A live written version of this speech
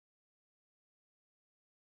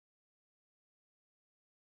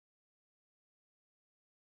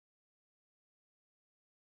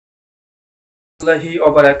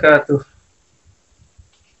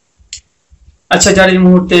আচ্ছা, যারা এই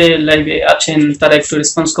মুহূর্তে লাইভে আছেন তারা একটু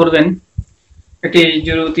রেসপন্স করবেন। একটি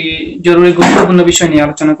জরুরি গুরুত্বপূর্ণ বিষয় নিয়ে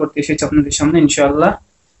আলোচনা করতে এসেছি আপনাদের সামনে ইনশাআল্লাহ।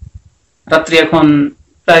 রাত্রি এখন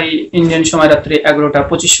প্রায় ইন্ডিয়ান সময় রাত্রি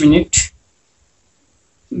 11:25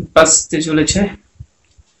 বাজতে চলেছে।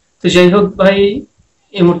 তো যাই হোক ভাই,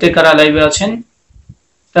 এই মুহূর্তে কারা লাইভে আছেন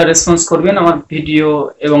তার রেসপন্স করবেন। আমার ভিডিও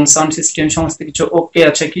এবং সাউন্ড সিস্টেম সমস্ত কিছু ওকে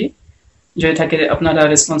আছে কি, যদি থাকে আপনারা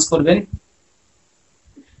রেসপন্স করবেন।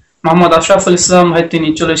 মোহাম্মদ আশরাফুল ইসলাম ভাই তিনি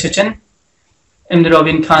চলে এসেছেন। এমডি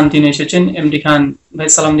রবিন খান তিনি এসেছেন। এমডি খান ভাই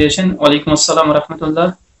সালাম দিয়েছেন, ওয়ালাইকুম আসসালাম রাহমাতুল্লাহ।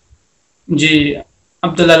 জি,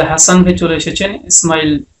 আব্দুল্লাহ হাসান ভাই চলে এসেছেন।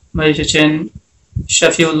 ইসমাইল ভাই এসেছেন।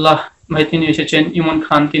 শাফিউল্লাহ ভাই তিনি এসেছেন। ইমন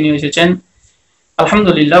খান তিনি এসেছেন।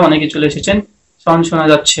 আলহামদুলিল্লাহ, অনেকে চলে এসেছেন। সাউন্ড শোনা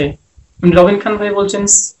যাচ্ছে। রবিন খান ভাই বলছেন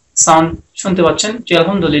সাউন্ড শুনতে পাচ্ছেন। জি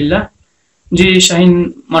আলহামদুলিল্লাহ। জি, শাহিন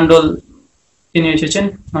মন্ডল তিনি এসেছেন,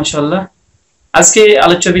 মাশাআল্লাহ। আজকে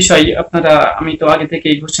আলোচ্য বিষয় আমি তো আগে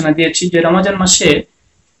থেকেই ঘোষণা দিয়েছি যে রমজান মাসে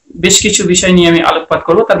বেশ কিছু বিষয় নিয়ে আমি আলোকপাত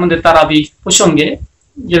করব। তার মধ্যে তারাবি প্রসঙ্গে,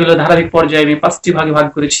 যেগুলো ধারাবাহিক পর্যায়ে আমি 5টি ভাগে ভাগ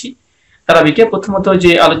করেছি তারাবিকে। প্রথমত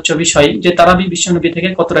যে আলোচ্য বিষয় যে তারাবি বিশ্বনবী থেকে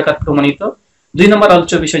কত রাকাত প্রমাণিত। 2 নম্বর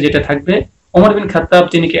আলোচ্য বিষয় যেটা থাকবে ওমর বিন খাত্তাব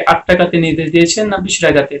তিনি কি 8 রাকাতে নির্দেশ দিয়েছেন না 20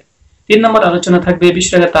 রাকাতে। 3 নম্বর আলোচনা থাকবে 20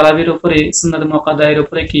 রাকাত তারাবির উপরে সুন্নাত মুআক্কাদায়ের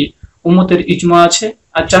উপরে কি উম্মতের ইজমা আছে।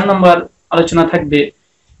 আর 4 নম্বর আলোচনা থাকবে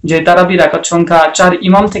যে তারাবি রাকাত সংখ্যা 4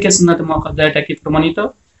 ইমাম থেকে সুন্নাত মুআক্কাদা এটা কি প্রমাণিত।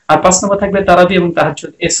 আর 5 নম্বর থাকবে তারাবি এবং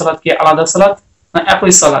তাহাজ্জুদ এই সালাত কি আলাদা সালাত না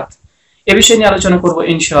একই সালাত। এই বিষয় নিয়ে আলোচনা করব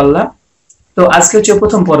ইনশাআল্লাহ। তো আজকে হচ্ছে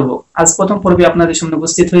প্রথম পর্ব। আজ প্রথম পর্বে আপনাদের সামনে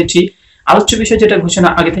উপস্থিত হয়েছি। আলোচ্য বিষয় যেটা ঘোষণা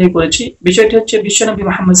আগে থেকে করেছি, বিষয়টি হচ্ছে বিশ্বনবী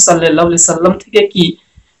মুহাম্মদ সাল্লাল্লাহু আলাইহি সাল্লাম থেকে কি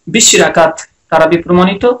 20 রাকাত তারাবি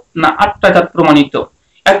প্রমাণিত না 8 রাকাত প্রমাণিত।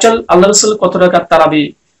 অ্যাকচুয়াল আল্লাহ রাসূল কত রাকাত তারাবি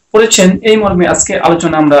পড়েছেন এই মর্মে আজকে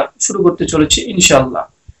আলোচনা আমরা শুরু করতে চলেছি ইনশাআল্লাহ।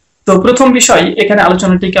 তো প্রথম বিষয়, এখানে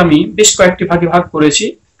আলোচনাটিকে আমি বেশ কয়েকটি ভাগে ভাগ করেছি।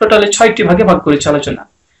 টোটালে 6টি ভাগে ভাগ করেছি আলোচনা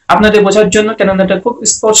আপনাদের বোঝার জন্য, কেননা এটা খুব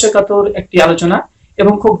স্পর্শকাতর একটি আলোচনা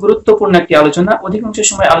এবং খুব গুরুত্বপূর্ণ একটি আলোচনা। অধিকাংশ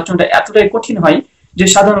সময় আলোচনাটা এতটাই কঠিন হয় যে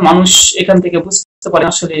সাধারণ মানুষ এখান থেকে বুঝতে পারে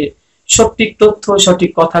আসলে সঠিক তথ্য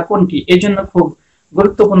সঠিক কথা কোনটি। এই জন্য খুব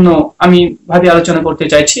গুরুত্বপূর্ণ আমি ভাবে আলোচনা করতে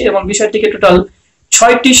চাইছি এবং বিষয়টিকে টোটাল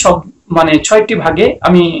 6টি ভাগে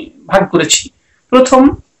আমি ভাগ করেছি। প্রথম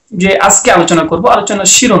যে আজকে আলোচনা করব, আলোচনার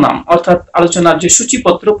শিরোনাম অর্থাৎ আলোচনার যে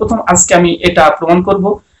সূচিপত্র, প্রথম আজকে আমি এটা প্রমাণ করব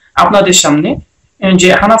আপনাদের সামনে যে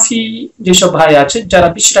হানাফি যেসব ভাই আছে যারা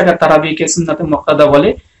 20 রাকাত তারাবিকে সুন্নাতে মুআক্কাদা বলে,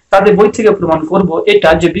 তাদের বই থেকে প্রমাণ করব এটা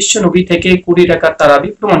যে বিশ্ব নবী থেকে 20 রাকাত তারাবি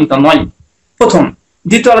প্রমাণিত নয়। প্রথম।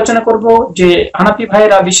 দ্বিতীয় আলোচনা করব যে হানাফি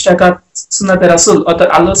ভাইয়েরা 20 রাকাত সুন্নাতে রাসূল অর্থাৎ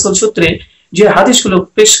আল্লাহ রাসূল সূত্রে যে হাদিসগুলো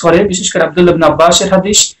পেশ করে, বিশেষ করে আব্দুল্লাহ ইবনে আব্বাসের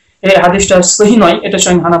হাদিস, এই হাদিসটা সহিহ নয়, এটা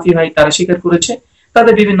স্বয়ং হানাফি ভাই তারা স্বীকার করেছে।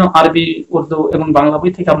 তাদের বিভিন্ন আরবি, উর্দু এবং বাংলা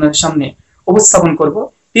বই থেকে আপনাদের সামনে উপস্থাপন করব।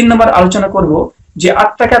 3 নম্বর আলোচনা করব যে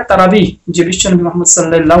 8 রাকাত তারাবি যে বিশ্বনবী মুহাম্মদ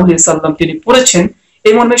সাল্লাল্লাহু আলাইহি সাল্লাম তিনি পড়েছেন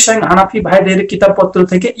এই মর্মে স্বয়ং হানাফি ভাইদের কিতাবপত্র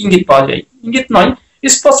থেকে ইঙ্গিত পাওয়া যায়, ইঙ্গিত নয়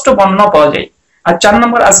স্পষ্ট বর্ণনা পাওয়া যায়। আর 4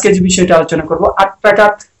 নম্বর আজকে যে বিষয়টা আলোচনা করব 8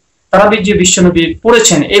 রাকাত তারাবি যে বিশ্বনবী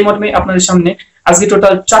পড়েছেন এই মর্মে আপনাদের সামনে আজকে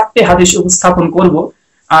টোটাল 4টে হাদিস উপস্থাপন করব।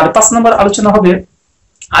 আর 5 নম্বর আলোচনা হবে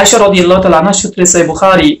আয়েশা রাদিয়াল্লাহু তাআলা আনহা সূত্রে সহিহ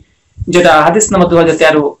বুখারী যেটা হাদিস নাম্বার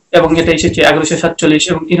 2013 এবং এটা এসেছে 1147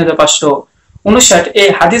 এবং 3559। এই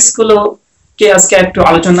হাদিসগুলো কে আজকে একটু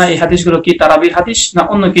আলোচনা, এই হাদিসগুলো কি তারাবির হাদিস না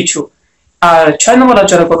অন্য কিছু। আর 6 নম্বর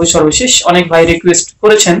আলোচনা করব সর্বশেষ, অনেক ভাই রিকোয়েস্ট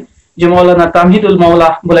করেছেন যে মাওলানা তামহিদুল মাওলা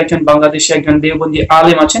বলে একজন বাংলাদেশি একজন দেওবন্দি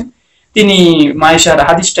আলেম আছেন, তিনি মায়েশার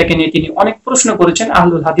হাদিসটাকে নিয়ে তিনি অনেক প্রশ্ন করেছেন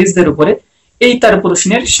আহলুল হাদিসদের উপরে। এই তার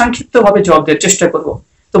প্রশ্নের সংক্ষিপ্তভাবে জবাব দেওয়ার চেষ্টা করব।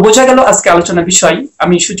 তো বোঝা গেল আজকে আলোচনা বিষয়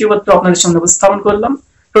আমি সূচিপত্র আপনাদের সামনে উপস্থাপন করলাম।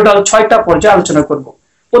 টোটাল 6টা পর্যায়ে আলোচনা করব।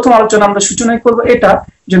 প্রথম আলোচনা আমরা সূচনায় করব এটা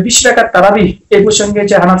যে 20 রাকাত তারাবি এই প্রসঙ্গে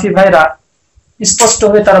যে হানাফি ভাইরা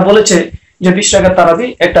স্পষ্টভাবে তারা বলেছে যে 20 রাকাত তারাবি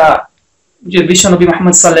এটা যে বিশ্বনবী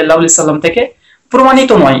মুহাম্মদ সাল্লাল্লাহু আলাইহি সাল্লাম থেকে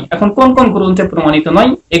প্রমাণিত নয়। এখন কোন কোন গ্রন্থে প্রমাণিত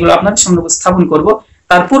নয় এগুলো আপনাদের সামনে উপস্থাপন করব।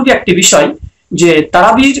 তার পূর্বে একটি বিষয় যে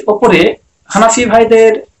তারাবির উপরে হানাফি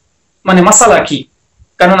ভাইদের মাসালা কি,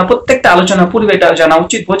 কারণ প্রত্যেকটা আলোচনা পূর্বে এটা জানা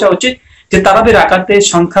উচিত, বোঝা উচিত যে তারাবির রাকাতের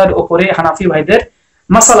সংখ্যার উপরে হানাফি ভাইদের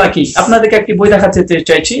মাসালা কি। আপনাদেরকে একটি বই দেখাতে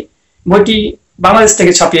চাইছি। বইটি বাংলাদেশ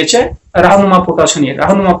থেকে ছাপিয়েছে রাহনুমা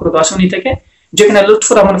প্রকাশনী থেকে, যেখানে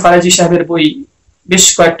লুৎফুর রহমান ফারাজি সাহেবের বই বেশ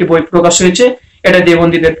কয়েকটি বই প্রকাশ হয়েছে। এটা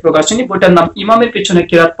দেওবন্দীদের প্রকাশনী। বইটার নাম ইমামের পেছনে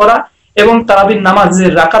কিরাত পড়া এবং তারাবির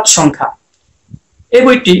নামাজের রাকাত সংখ্যা। এই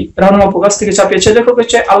বইটি রাহনুমা প্রকাশ থেকে ছাপিয়েছে। লেখক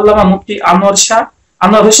হচ্ছে আল্লামা মুফতি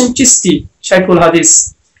আনোয়ার হোসেন চিশতি শাইখুল হাদিস।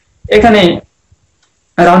 এখানে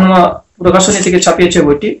রাহনুমা প্রকাশনী থেকে ছাপিয়েছে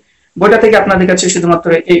বইটি। বইটা থেকে আপনাদের কাছে শুধুমাত্র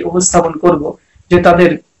এই উপস্থাপন করব যে তাদের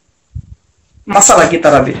মাসালা কি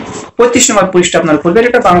তারাবির 35 নম্বর পৃষ্ঠা আপনারা খুলবেন।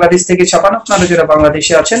 এটা বাংলাদেশ থেকে ছাপানো, আপনারা যারা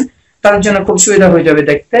বাংলাদেশে আছেন তাদের জন্য খুব সুবিধা হয়ে যাবে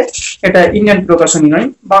দেখতে। এটা ইন্ডিয়ান প্রকাশনী নয়,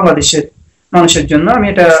 বাংলাদেশের মানুষের জন্য আমি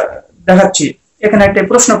এটা দেখাচ্ছি। এখানে একটা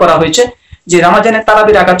প্রশ্ন করা হয়েছে যে রমজানের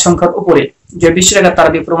তারাবির রাকাত সংখ্যার উপরে যে 20 রাকাত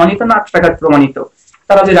তারাবি প্রমাণিত না 8 রাকাত প্রমাণিত,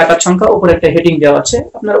 তারাবির রাকাত সংখ্যা উপরে একটা হেডিং দেওয়া আছে,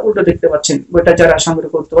 আপনারা উল্টো দেখতে পাচ্ছেন। বইটা যারা সংগ্রহ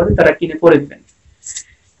করতে পারবেন তারা কিনে পড়ে দিবেন।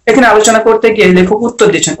 এখানে আলোচনা করতে গিয়ে লেখক উত্তর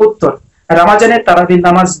দিচ্ছেন, উত্তর রমজানের তারাবির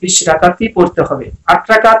নামাজ 20 রাকাতই পড়তে হবে, 8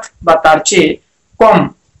 রাকাত বা তার চেয়ে কম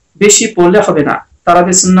বেশি পড়লে হবে না।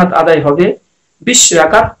 তারাবি সুন্নাত আদায় হবে 20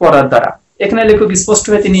 রাকাত পড়ার দ্বারা। এখানে লেখক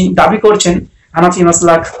স্পষ্টভাবে তিনি দাবি করছেন হানাফি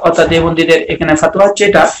মাসলাক অর্থাৎ দেওবন্দীদের এখানে ফতোয়া হচ্ছে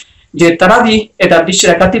এটা যে তারাবি এটা 20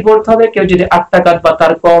 রাকাতই পড়তে হবে। কেউ যদি 8 রাকাত বা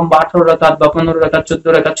তার কম বা 18 রাকাত বা 15 রাকাত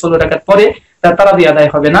 14 রাকাত 16 রাকাত পড়ে তার তারাবি আদায়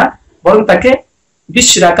হবে না, বরং তাকে 20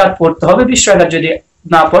 রাকাত পড়তে হবে। 20 রাকাত যদি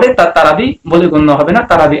না পড়ে তার তারাবি বলে গণ্য হবে না,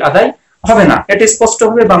 তারাবি আদায় হবে না। এটা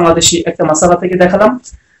স্পষ্টভাবে বাংলাদেশি একটা মাসালা থেকে দেখালাম।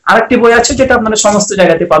 আরেকটি বই আছে যেটা আপনারা সমস্ত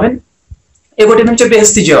জায়গাতে পাবেন, এই বইটির নাম হচ্ছে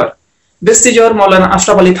বেহেশতি জওহর। বেহেশতি জওহর মাওলানা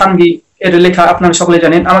আশরাফ আলী থানভী এর লেখা, আপনারা সকলে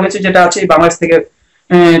জানেন। আমার কাছে যেটা আছে বাংলাদেশ থেকে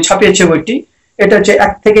ছাপিয়েছে বইটি, এটা হচ্ছে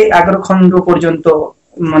 1 থেকে 11 খণ্ড পর্যন্ত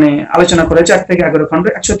মানে আলোচনা করেছে। 1 থেকে 11 খণ্ড,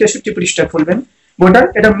 163 পৃষ্ঠা খুলবেন বইটার।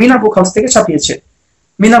 এটা মিনা বুক হাউস থেকে ছাপিয়েছে,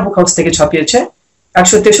 মিনা বুক হাউস থেকে ছাপিয়েছে।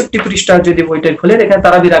 163 পৃষ্ঠা যদি বইটা খুলে এখানে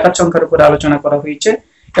তারাবি রাকাত সংখ্যার উপরে আলোচনা করা হয়েছে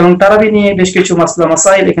এবং তারাবি নিয়ে বেশ কিছু মাসলা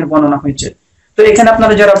মাসাইল এখানে বর্ণনা হয়েছে। তো এখানে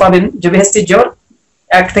আপনারা যারা পাবেন যে বেহেশতি জওহর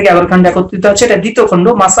 1 থেকে 11 খণ্ডে একত্রিত আছে, এটা দ্বিতীয় খণ্ড,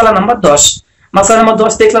 মাসালা নাম্বার 10। মাসালা নাম্বার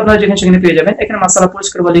 10 দেখলে আপনারা যেখানে সেখানে পেয়ে যাবেন। এখানে মাসালা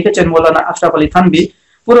পরিষ্কার করে লিখেছেন মাওলানা আশরাফ আলী থানভী,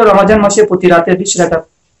 পুরো রমজান মাসে প্রতি রাতে 20 রাকাত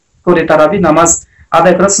করে তারাবি নামাজ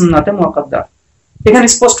আদায় করা সুন্নাতে মুআক্কাদা। এখানে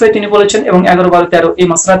স্পষ্ট হয়ে তিনি বলেছেন এবং 11, 12, 13 এই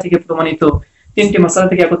মাসলা থেকে প্রমাণিত, 3টি মাসলা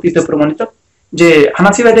থেকে একত্রিত প্রমাণিত যে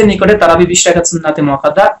হানাফিবাদের নিকটে তারাবি 20 রাকাত সুন্নাতে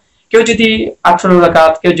মুআক্কাদা। কেউ যদি 18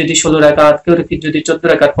 রাকাত, কেউ যদি 16 রাকাত, কেউ যদি 14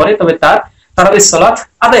 রাকাত পড়ে তবে তার তারাবির সালাত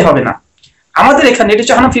আদায় হবে না। আমাদের এখানে এটা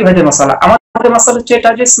হচ্ছে হানাফি ভাইদের মাসালা। আমাদের মাসালা হচ্ছে এটা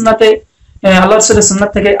যে সুন্নাতে আল্লাহর রাসূলের সুন্নাত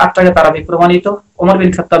থেকে 8 রাকাত তারাবি প্রমাণিত, ওমর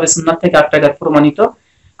বিন খাত্তাবের সুন্নাত থেকে 8 রাকাত প্রমাণিত।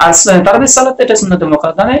 আর তারাবির সালাত এটা সুন্নাতে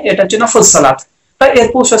মুআক্কাদা, এটা হচ্ছে নফল সালাত। তাই এর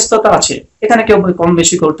প্রশস্ততা আছে, এখানে কেউ কম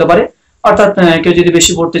বেশি করতে পারে, অর্থাৎ কেউ যদি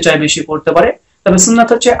বেশি পড়তে চায় বেশি পড়তে পারে। তবে সুন্নাত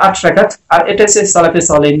হচ্ছে 8 রাকাত। আর এটা হচ্ছে সালাফে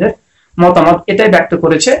সালেহিনদের মতামত, এটাই ব্যক্ত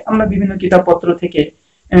করেছে। আমরা বিভিন্ন কিতাবপত্র থেকে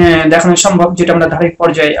দেখানো সম্ভব, যেটা আমরা ধারাবাহিক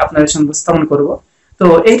পর্যায়ে আপনাদের সঙ্গে উপস্থাপন করব। তো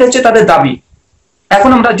এইটা হচ্ছে তাদের দাবি। এখন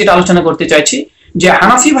আমরা যেটা আলোচনা করতে চাইছি যে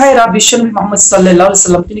হানাফি ভাইরা বিশ্বনবী মুহাম্মদ সাল্লাল্লাহু আলাইহি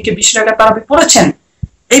ওয়াসাল্লাম তিনি কি 20 রাকাত তারাবি পড়েছেন,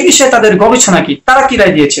 এই বিষয়ে তাদের গবেষণা কি, তারা কি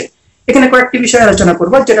রায় দিয়েছে। এখানে কয়েকটি বিষয় আলোচনা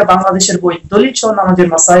করব, যেটা বাংলাদেশের বই দলিল সহ নামাজের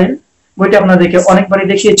মাসাইল, বইটা আপনাদেরকে অনেকবারই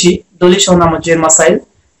দেখিয়েছি। দলিল সহ নামাজের মাসাইল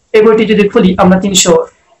এই বইটি যদি খুলি আমরা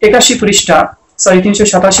 387 পৃষ্ঠা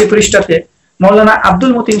 387 পৃষ্ঠাতে মাওলানা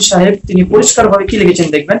আব্দুল মতিন সাহেব তিনি পরিষ্কারভাবে কি লিখেছেন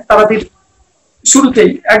দেখবেন। তারাবির শুরুতেই,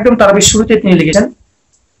 একদম তারাবির শুরুতে তিনি লিখেছেন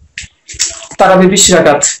তারাবি 20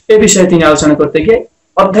 রাকাত, এই বিষয়ে তিনি আলোচনা করতে গিয়ে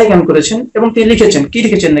অধ্যায় জ্ঞান করেছেন এবং তিনি লিখেছেন কি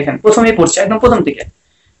লিখেছেন দেখেন। প্রথমেই পড়ছে একদম প্রথম থেকে,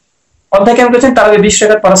 অধ্যায় জ্ঞান করেছেন তারাবি 20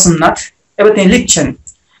 রাকাত পড়া সুন্নাত। এবার তিনি লিখছেন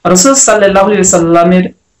রাসূল সাল্লাল্লাহু আলাইহি ওয়াসাল্লামের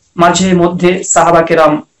মাঝে মধ্যে সাহাবা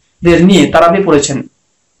কেরামদের নিয়ে তারাবি পড়েছেন।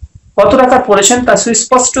 কত রাকাত পড়েছেন তা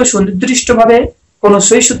সুস্পষ্ট সুনির্দিষ্টভাবে কোন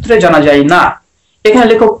সহি সূত্রে জানা যায় না। এখানে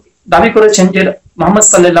লেখক দাবি করেছেন যে মুহাম্মদ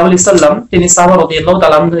সাল্লাল্লাহু আলাইহি ওয়াসাল্লাম তিনি সাহাবা রাদিয়াল্লাহু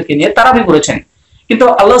তাআলা আনহুকে নিয়ে তারাবি পড়েছেন, কিন্তু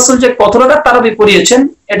আল্লাহ রাসূল যে কত রাকাত তারাবি পড়িয়েছেন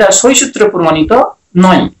এটা সহি সূত্রে প্রমাণিত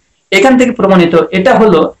নয়। এখান থেকে প্রমাণিত এটা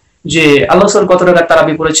হলো যে আল্লাহ রাসূল কত রাকাত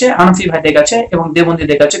তারাবি পড়েছে হানাফি ভাইদের কাছে এবং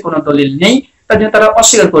দেওবন্দীদের কাছে কোনো দলিল নেই, তার জন্য তারা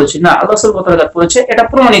অস্বীকার করেছে না আল্লাহ রাসূল কত রাকাত পড়েছে এটা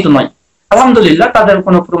প্রমাণিত নয়। আলহামদুলিল্লাহ তাদের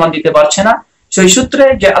কোনো প্রমাণ দিতে পারছে না সেই সূত্রে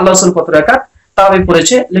যে আল্লাহ রাসূল কত রাকাত তারাবি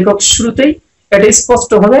পড়েছে। লেখক শুরুতেই এটা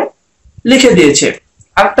স্পষ্টভাবে লিখে দিয়েছে।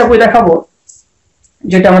 আরেকটা বই দেখাবো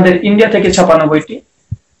যেটা আমাদের ইন্ডিয়া থেকে ছাপানো বইটি,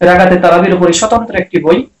 রাকাতে তারাবির উপরে স্বতন্ত্র একটি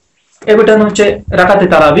বই। এই বইটার নাম হচ্ছে রাকাতে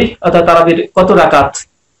তারাবি অর্থাৎ তারাবির কত রাকাত।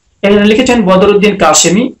 এখানে লিখেছেন বদরুদ্দিন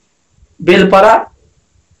কাশেমি, বেলপাড়া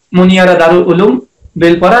মুনিয়ারা দারুল উলুম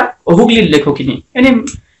বেলপাড়া ও হুগলির লেখক ইনি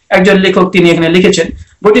একজন লেখক। তিনি এখানে লিখেছেন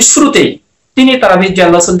বইটির শুরুতেই তিনি তারাবির যে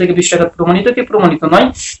আল্লাহ রাসূল থেকে 20 রাকাত প্রমাণিত কি প্রমাণিত নয়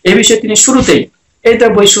এই বিষয়ে তিনি শুরুতেই, এইটা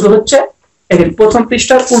বই শুরু হচ্ছে এখানে প্রথম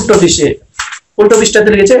পৃষ্ঠার উল্টো পৃষ্ঠাতে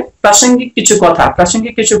লিখেছে প্রাসঙ্গিক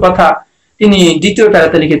কিছু কথা তিনি দ্বিতীয়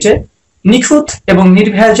প্যারাতে লিখেছে নিখুঁত এবং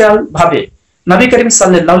নির্ভেজাল ভাবে নবী করিম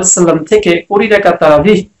সাল্লাল্লাহু আলাইহি ওয়াসাল্লাম থেকে 20 রাকাত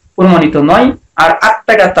তারাবি প্রমাণিত নয় আর 8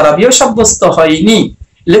 রাকাত তারাবিও সাব্যস্ত হয়নি।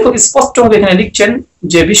 লেখক স্পষ্টভাবে এখানে লিখছেন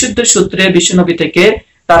যে বিশুদ্ধ সূত্রে বিশ্বনবী থেকে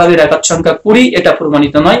তারাবির রাকাত সংখ্যা 20 এটা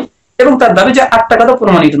প্রমাণিত নয় এবং তার দাবি যে 8 রাকাতও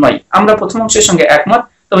প্রমাণিত নয়। আমরা প্রথম অংশের সঙ্গে একমত,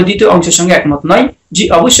 তবে দ্বিতীয় অংশের সঙ্গে একমত নয়। জি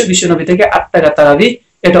অবশ্যই বিশ্বনবী থেকে 8 রাকাত তারাবি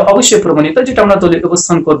এটা অবশ্যই প্রমাণিত, যেটা আমরা দলিল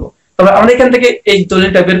উপস্থাপন করব। তবে আমরা এখান থেকে এই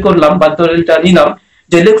দলিলটা বের করলাম বা দলিলটা নিলাম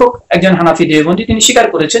যে লেখক একজন হানাফি দেওবন্দি, তিনি স্বীকার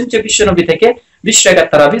করেছেন যে বিশ্বনবী থেকে 20 রাকাত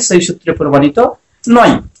তারাবি সহিহ সূত্রে প্রমাণিত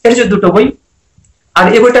নয়। এর যে দুটো বই, আর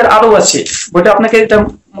এই বইটার আরো আছে, বইটা আপনাকে এটা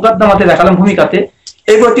মুকাদ্দমাতে দেখালাম, ভূমিকাতে।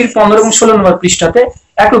 এই বইটির 15 এবং 16 নম্বর পৃষ্ঠাতে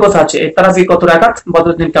একই কথা আছে, এই তারাবি কত রাকাত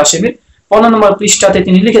বদরুদ্দিন কাশেমির 15 নম্বর পৃষ্ঠাতে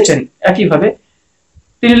তিনি লিখেছেন একইভাবে।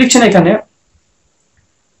 তিনি লিখছেন এখানে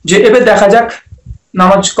যে এবার দেখা যাক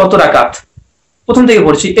নামাজ কত রাকাত। প্রথম থেকে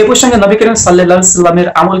পড়ছি। এ প্রসঙ্গে নবী করিম সাল্লাল্লাহু আলাইহি সাল্লামের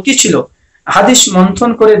আমল কি ছিল? হাদিস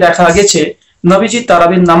মন্থন করে দেখা গেছে নবীজি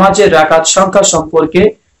তারাবির নামাজের রাকাত সংখ্যা সম্পর্কে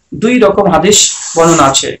 2 রকম হাদিস বর্ণনা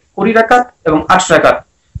আছে, 20 রাকাত এবং 8 রাকাত।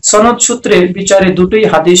 সনদ সূত্রে বিচারে দুটোই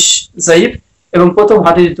হাদিস যায়িফ এবং প্রথম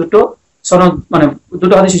হাদিস দুটো সনদ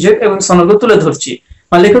দুটো হাদিস যায়িফ এবং সনদগুলো তুলে ধরছি।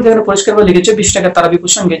 লেখক এখানে পরিষ্কারভাবে লিখেছে 20 রাকাত তারাবি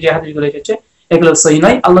প্রসঙ্গে যে হাদিসগুলো এসেছে এগুলো সহিহ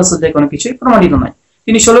নয়, আল্লাহ সুবহানাহু কোনো কিছুই প্রমাণিত নয়।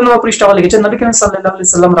 তিনি 16 নম্বর পৃষ্ঠায় লিখেছেন নবী করিম সাল্লাল্লাহু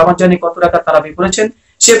আলাইহি সাল্লাম রমজানে কত রাকাত তারাবি পড়েছেন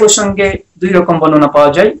সে প্রসঙ্গে 2 রকম বর্ণনা পাওয়া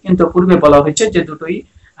যায়, কিন্তু পূর্বে বলা হয়েছে যে দুটোই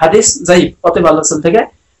হাদিস যায়িফ, অতএব আল্লাহ রাসূল থেকে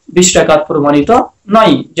 20 রাকাত প্রমাণিত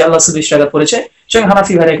নয় যে আল্লাহ রাসূল 20 রাকাত পড়েছে। স্বয়ং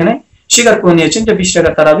হানাফি ভাইরা এখানে স্বীকার করে নিয়েছেন যে 20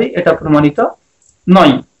 রাকাত তারাবি এটা প্রমাণিত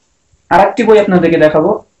নয়। আরেকটি বই আপনাদেরকে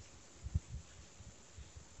দেখাবো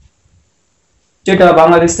যেটা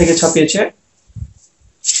বাংলাদেশ থেকে ছাপিয়েছে।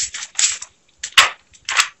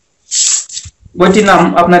 বইটির নাম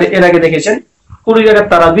আপনারা এর আগে দেখেছেন, 20 রাকাত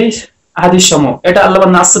তারাবি হাদিস সমূহ। এটা আল্লামা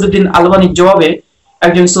নাসিরউদ্দিন আলবানীর জবাবে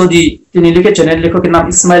একজন সৌদি তিনি লিখেছেন, এর লেখকের নাম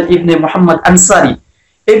ইসমাইল ইবনে মুহাম্মদ আনসারী।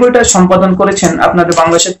 এই বইটা সম্পাদন করেছেন আপনাদের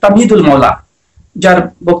বাংলাদেশের তামহিদুল মাওলা, যার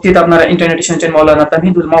বক্তৃতা আপনারা ইন্টারনেটে শুনছেন, মাওলানা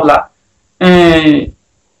তামহিদুল মাওলা,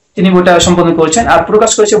 তিনি বইটা সম্পাদন করেছেন। আর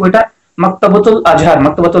প্রকাশ করেছে বইটা মাকতাবাতুল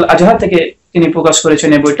আজহার থেকে তিনি প্রকাশ করেছেন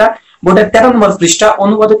এই বইটা। বইটার 13 নম্বর পৃষ্ঠা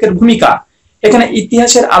অনুবাদকের ভূমিকা। এখানে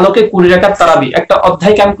ইতিহাসের আলোকে 20 রাকাত তারাবি একটা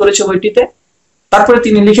অধ্যায় কায়েম করেছে বইটিতে। তারপরে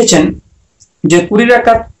তিনি লিখেছেন যে 20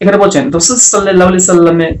 রাকাত, এখানে বলছেন রাসূল সাল্লাল্লাহু আলাইহি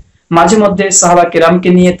সাল্লামের মাঝে মধ্যে সাহাবা কেরামকে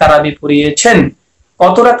নিয়ে তারাবি পড়িয়েছেন।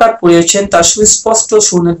 কত রাকাত পড়িয়েছেন তা সুস্পষ্ট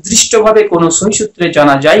সুনির্দিষ্টভাবে কোনো সহিহ সূত্রে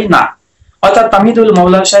জানা যায় না। অর্থাৎ তামহিদুল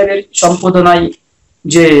মাওলা সাহেবের সম্পাদনায়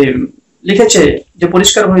যে লিখেছে, যে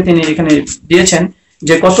পরিষ্কারভাবে তিনি এখানে দিয়েছেন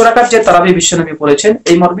যে কত রাকাত যে তারাবি বিশ্বনবী পড়েছেন,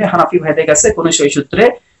 এই মর্মে হানাফি ভাইদের কাছে কোনো সহিহ সূত্রে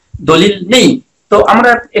দলিল নেই। তো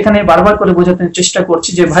আমরা এখানে বারবার করে বোঝাতে চেষ্টা করছি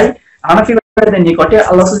যে ভাই, হানাফি ভাইদের নিকটে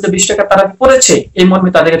আল্লাহ রাসূল 20 রাকাত তারাবি পড়েছে এই মর্মে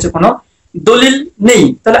তাদের কাছে কোনো দলিল নেই।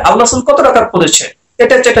 তাহলে আল্লাহ রাসূল কত রাকাত পড়েছে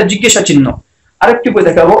এটা হচ্ছে একটা জিজ্ঞাসা চিহ্ন। আরেকটি বই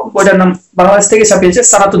দেখাবো, বইটার নাম বাংলাদেশ থেকে ছাপিয়েছে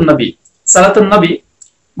সালাতুন নবী।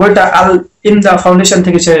 বইটা আল ইমদাদ ফাউন্ডেশন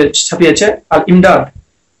থেকে ছাপিয়েছে, আল ইমদাদ।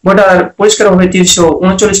 বইটার পরিষ্কারভাবে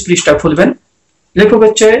 339 পৃষ্ঠা খুলবেন। লেখক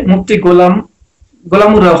হচ্ছে মুফতি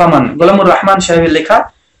গোলামুর রহমান সাহেবের লেখা।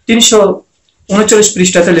 339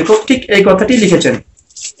 পৃষ্ঠাতে লেখক ঠিক এই কথাটি লিখেছেন।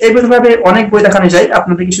 এইভাবে অনেক বই দেখানো যায়,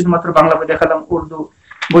 আপনাদেরকে শুধুমাত্র বাংলা বই দেখালাম, উর্দু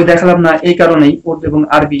বই দেখালাম না এই কারণেই, উর্দু এবং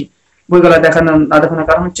আরবি বইগুলা দেখানোর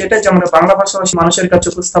কারণ হচ্ছে এটা যে আমরা বাংলা ভাষাভাষী মানুষের কাছে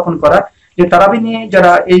উপস্থাপন করা যে তারাবি নিয়ে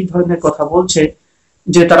যারা এই ধরনের কথা বলছে,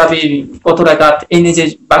 যে তারাবি কত রাকাত এই নিয়ে যে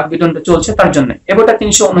বাকবিতণ্ডা চলছে তার জন্য। এ বইটা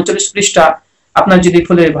 339 পৃষ্ঠা আপনার যদি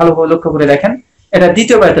খুলে ভালোভাবে লক্ষ্য করে দেখেন, এটা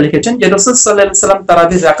দ্বিতীয় বায়তে লিখেছেন যে রাসূল সাল্লাল্লাহু আলাইহি সাল্লাম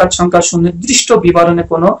তারাবির রাকাত সংখ্যা সুনির্দিষ্ট বিবরণে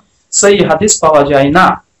কোনো সহিহ হাদিস পাওয়া যায় না।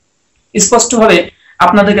 স্পষ্টভাবে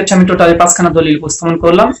আপনাদের কাছে আমি টোটালি 5খানা দলিল উপস্থাপন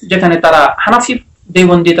করলাম, যেখানে তারা হানাফি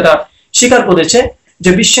দেওবন্দি তারা স্বীকার করেছে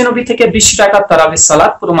যে বিশ্বনবী থেকে 20 রাকাত তারাবির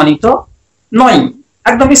সালাত প্রমাণিত নয়,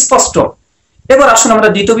 একদম স্পষ্ট। এবার আসুন আমরা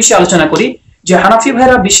দ্বিতীয় বিষয়ে আলোচনা করি যে হানাফি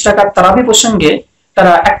ভাইরা 20 রাকাত তারাবি প্রসঙ্গে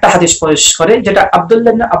তারা একটা হাদিস পেশ করে যেটা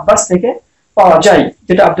আব্দুল্লাহ ইবনে আব্বাস থেকে পাওয়া যায়,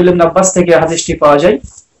 হাদিসটি পাওয়া যায়,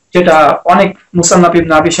 যেটা অনেক মুসান্নাফ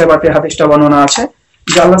ইবনে আবি শাইবাতে হাদিসটা বর্ণনা আছে,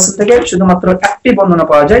 যে আল্লাহ রাসূল থেকে শুধুমাত্র একটি বর্ণনা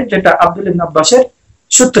পাওয়া যায় যেটা আব্দুল্লাহ ইবনে আব্বাসের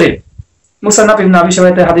সূত্রে। মুসান্নাফ ইবনে আবি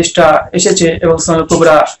শাইবাতে হাদিসটা এসেছে এবং সুনান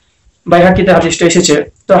কুবরা বাইহাকিতে হাদিসটা এসেছে।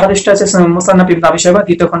 তো হাদিসটা আছে মুসান্নাফ ইবনে আবি শাইবা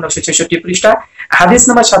 2য় খণ্ড 166 পৃষ্ঠা, হাদিস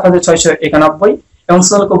নাম্বার 7691 এবং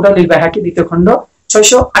সুনান কুবরা লিল বাইহাকি 2য় খণ্ড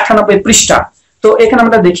 698 পৃষ্ঠা। তো এখানে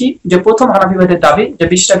আমরা দেখি যে প্রথম হানাফি ভাইদের দাবি যে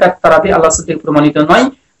 20 রাকাত তারাবি আল্লাহ রাসূল থেকে প্রমাণিত নয়,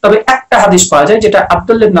 তবে একটা হাদিস পাওয়া যায় যেটা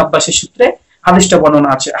আব্দুল্লাহ ইবনে আব্বাসের সূত্রে হাদিসটা বর্ণনা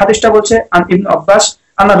আছে। হাদিসটা বলছে আন ইবনে আব্বাস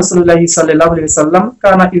আন্না রাসূলুল্লাহ সাল্লাল্লাহু আলাইহি ওয়াসাল্লাম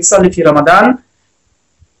কানা ইউসাল্লি ফি রমাদান।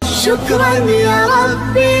 শুকরান ইয়া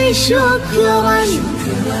রাব্বি শুকরান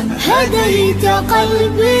হাদাইতা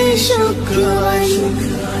কলবি শুকরান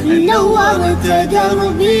নওয়ারতা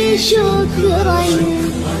দরবি শুকরান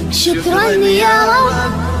শুকরান ইয়া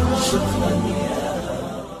রাব্বি